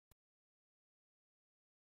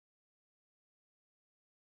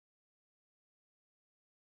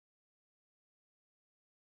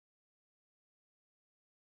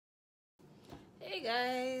Hey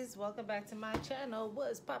guys, welcome back to my channel.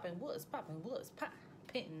 What's poppin', what's poppin', what's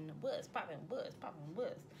poppin', what's poppin', what's poppin',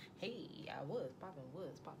 what's. Hey, I was poppin',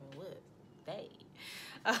 what's poppin', what's. Hey.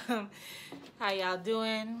 How y'all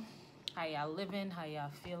doing? How y'all living? How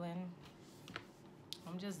y'all feeling?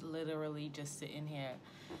 I'm just literally just sitting here.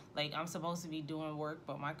 Like, I'm supposed to be doing work,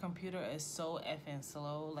 but my computer is so effing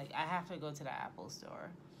slow. Like, I have to go to the Apple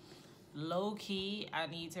store. Low key, I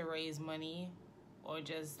need to raise money or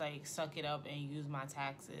just like suck it up and use my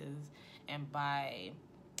taxes and buy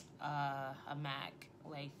a Mac,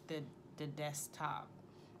 like the desktop,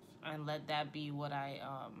 and let that be what I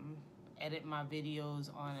edit my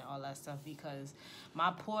videos on and all that stuff, because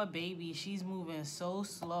my poor baby, she's moving so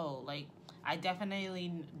slow. Like, I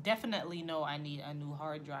definitely know I need a new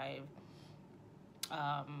hard drive.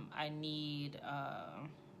 I need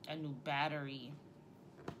a new battery.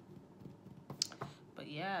 But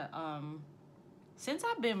yeah, since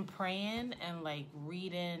I've been praying and like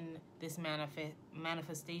reading this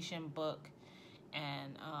manifestation book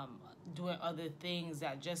and doing other things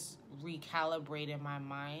that just recalibrated my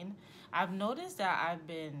mind, I've noticed that I've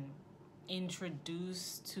been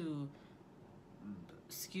introduced to,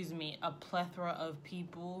 a plethora of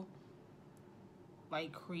people,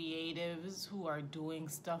 like creatives, who are doing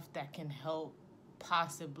stuff that can help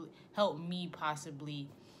me possibly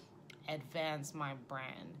advance my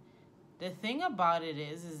brand. The thing about it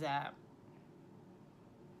is that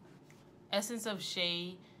Essence of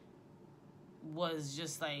Shay was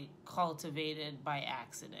just like cultivated by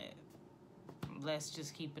accident. Let's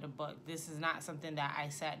just keep it a buck. This is not something that I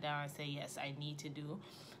sat down and say, yes, I need to do.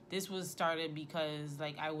 This was started because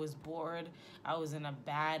like I was bored. I was in a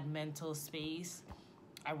bad mental space.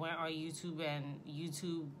 I went on YouTube, and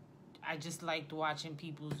I just liked watching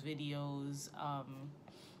people's videos.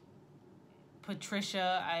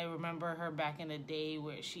 Patricia, I remember her back in the day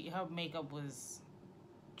where her makeup was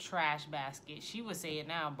trash basket. She would say it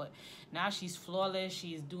now, but now she's flawless.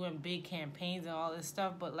 She's doing big campaigns and all this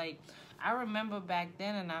stuff. But like, I remember back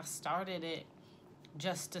then, and I started it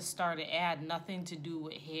just to start it. It had nothing to do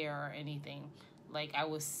with hair or anything. Like, I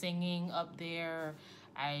was singing up there.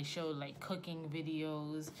 I showed like cooking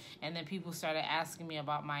videos, and then people started asking me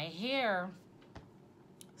about my hair.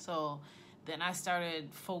 So then I started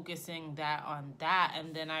focusing on that,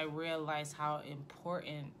 and then I realized how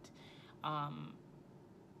important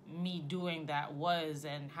me doing that was,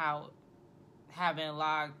 and how having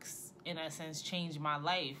Locs, in a sense, changed my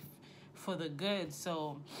life for the good.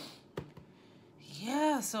 So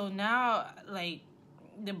yeah, so now like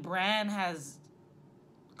the brand has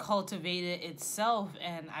cultivated itself,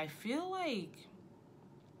 and I feel like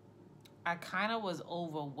I kind of was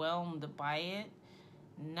overwhelmed by it.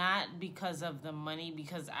 Not because of the money,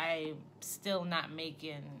 because I'm still not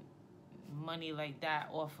making money like that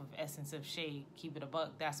off of Essence of Shay. Keep it a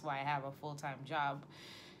buck. That's why I have a full-time job.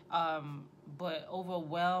 But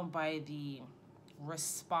overwhelmed by the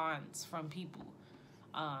response from people.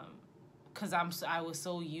 Because I was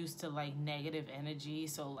so used to like negative energy.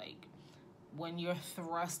 So like, when you're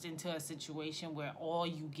thrust into a situation where all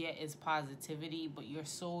you get is positivity, but you're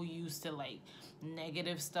so used to like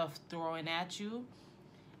negative stuff thrown at you,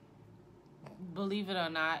 believe it or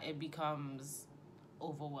not, it becomes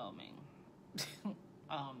overwhelming.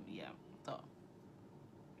 Yeah, so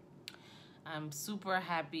I'm super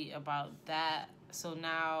happy about that. So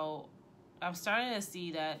now I'm starting to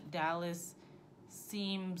see that Dallas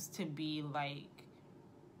seems to be like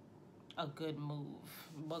a good move,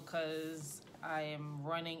 because I am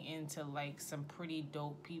running into like some pretty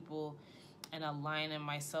dope people and aligning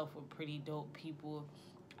myself with pretty dope people.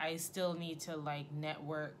 I still need to like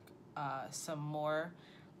network some more.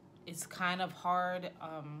 It's kind of hard.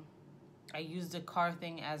 I use the car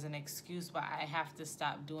thing as an excuse, but I have to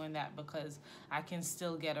stop doing that, because I can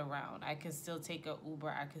still get around. I can still take a Uber.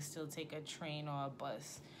 I can still take a train or a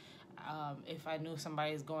bus. If I knew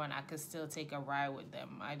somebody's going, I could still take a ride with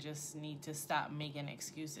them. I just need to stop making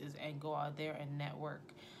excuses and go out there and network,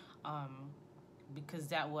 because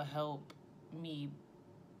that will help me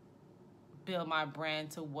build my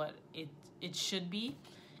brand to what it should be,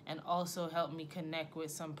 and also help me connect with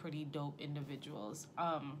some pretty dope individuals.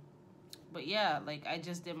 But yeah, like, I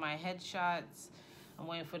just did my headshots. I'm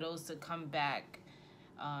waiting for those to come back.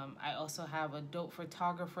 I also have a dope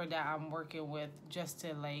photographer that I'm working with, just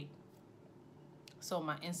to like, so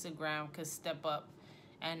my Instagram could step up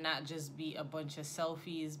and not just be a bunch of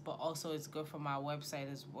selfies, but also it's good for my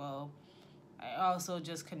website as well. I also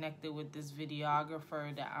just connected with this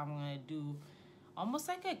videographer that I'm gonna do almost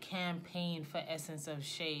like a campaign for Essence of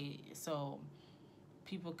Shay, so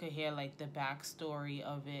people could hear like the backstory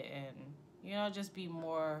of it, and just be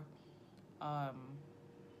more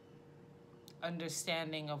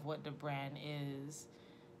understanding of what the brand is.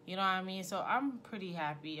 You know what I mean? So I'm pretty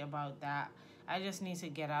happy about that. I just need to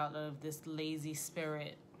get out of this lazy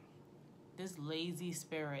spirit. This lazy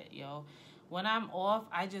spirit, yo. When I'm off,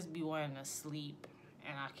 I just be wanting to sleep.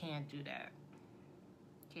 And I can't do that.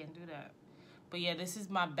 Can't do that. But yeah, this is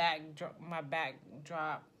my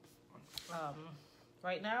backdrop.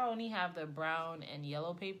 Right now I only have the brown and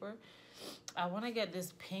yellow paper. I want to get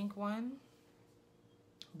this pink one.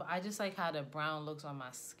 But I just like how the brown looks on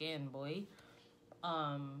my skin, boy.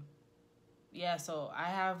 Yeah, so I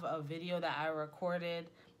have a video that I recorded.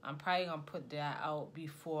 I'm probably going to put that out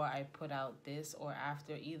before I put out this or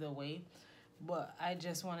after, either way. But I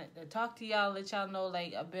just wanted to talk to y'all, let y'all know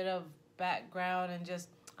like a bit of background, and just,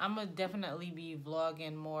 I'm going to definitely be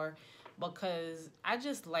vlogging more because I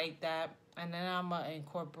just like that. And then I'm going to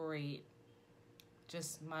incorporate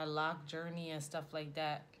just my lock journey and stuff like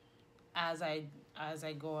that as I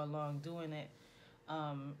go along doing it.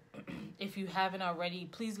 If you haven't already,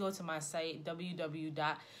 please go to my site,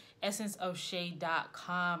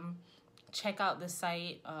 www.EssenceofShay.com. Check out the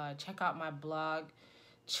site. Check out my blog.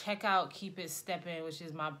 Check out Keep It Steppin', which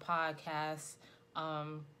is my podcast.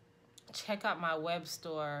 Check out my web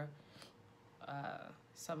store.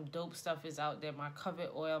 Some dope stuff is out there. My cover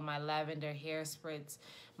oil, my lavender hair spritz,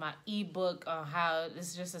 my ebook on how,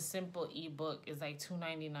 this is just a simple ebook. It's like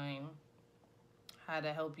 $2.99. How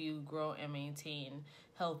to help you grow and maintain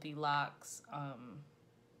healthy locks.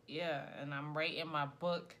 Yeah, and I'm writing my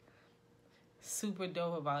book. Super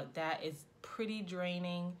dope about that. It's pretty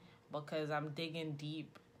draining because I'm digging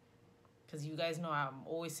deep. Because you guys know I'm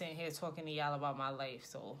always sitting here talking to y'all about my life.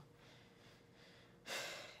 So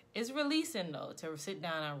it's releasing though to sit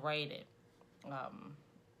down and write it.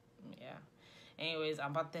 Yeah. Anyways,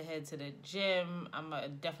 I'm about to head to the gym. I'm going to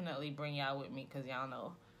definitely bring y'all with me because y'all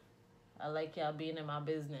know I like y'all being in my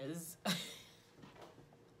business.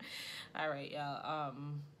 All right, y'all.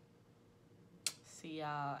 See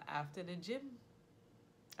y'all after the gym.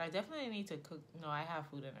 I definitely need to cook. No, I have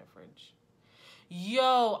food in the fridge.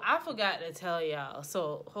 Yo, I forgot to tell y'all.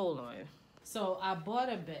 So, hold on. So, I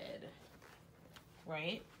bought a bed.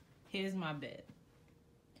 Right? Here's my bed.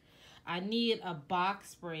 I need a box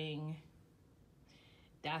spring.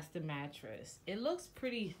 That's the mattress. It looks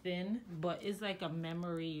pretty thin, but it's like a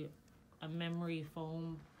memory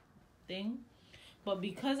foam thing. But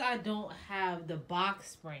because I don't have the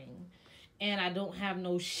box spring and I don't have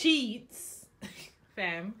no sheets,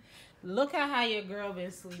 fam, look at how your girl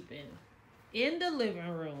been sleeping in the living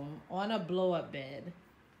room on a blow-up bed.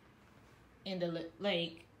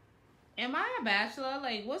 Like, am I a bachelor?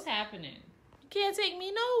 Like, what's happening? You can't take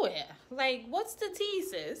me nowhere. Like, what's the tea,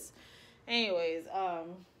 sis? Anyways,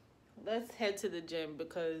 let's head to the gym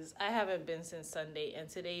because I haven't been since Sunday and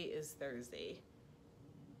today is Thursday.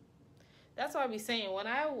 That's why I be saying when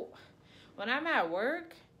I'm at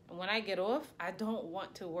work and when I get off, I don't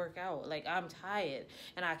want to work out. Like, I'm tired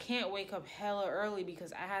and I can't wake up hella early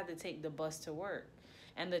because I had to take the bus to work.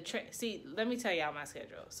 And see, let me tell y'all my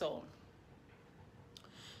schedule. So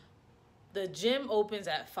the gym opens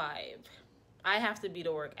at 5. I have to be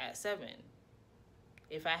to work at 7.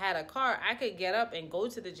 If I had a car, I could get up and go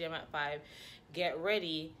to the gym at 5, get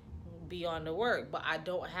ready, be on to work. But I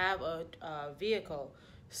don't have a vehicle.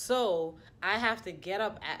 So I have to get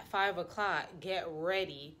up at 5 o'clock, get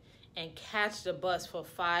ready, and catch the bus for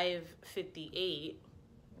 5:58,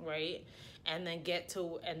 right? And then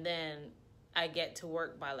I get to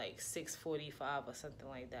work by like 6:45 or something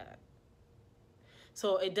like that.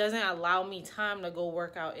 So it doesn't allow me time to go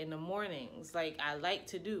work out in the mornings like I like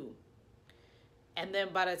to do. And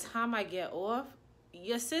then by the time I get off,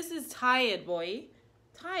 your sis is tired, boy.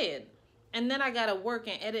 Tired. And then I got to work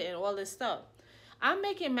and edit and all this stuff. I'm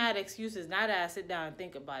making mad excuses now that I sit down and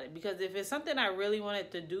think about it. Because if it's something I really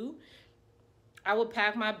wanted to do, I would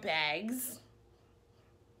pack my bags,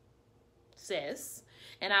 sis,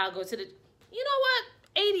 and I'll go to the... You know what?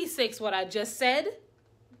 86 what I just said.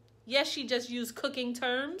 Yes, she just used cooking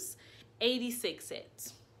terms. 86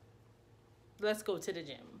 it. Let's go to the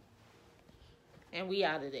gym. And we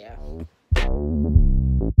out of there.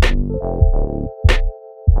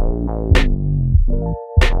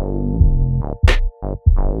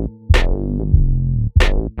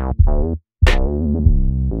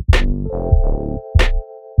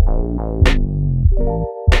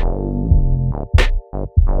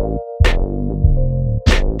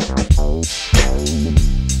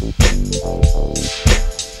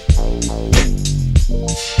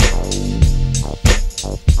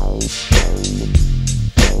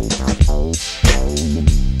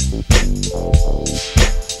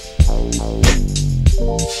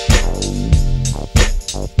 Thank you.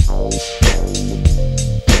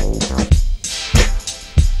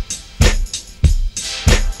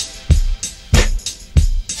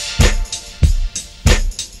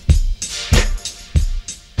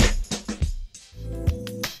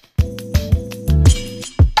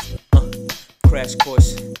 crash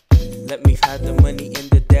course. Let me hide the money in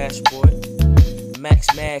the dashboard.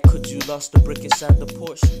 Max mad, could you lost the brick inside the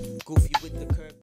Porsche? Goofy with the curb.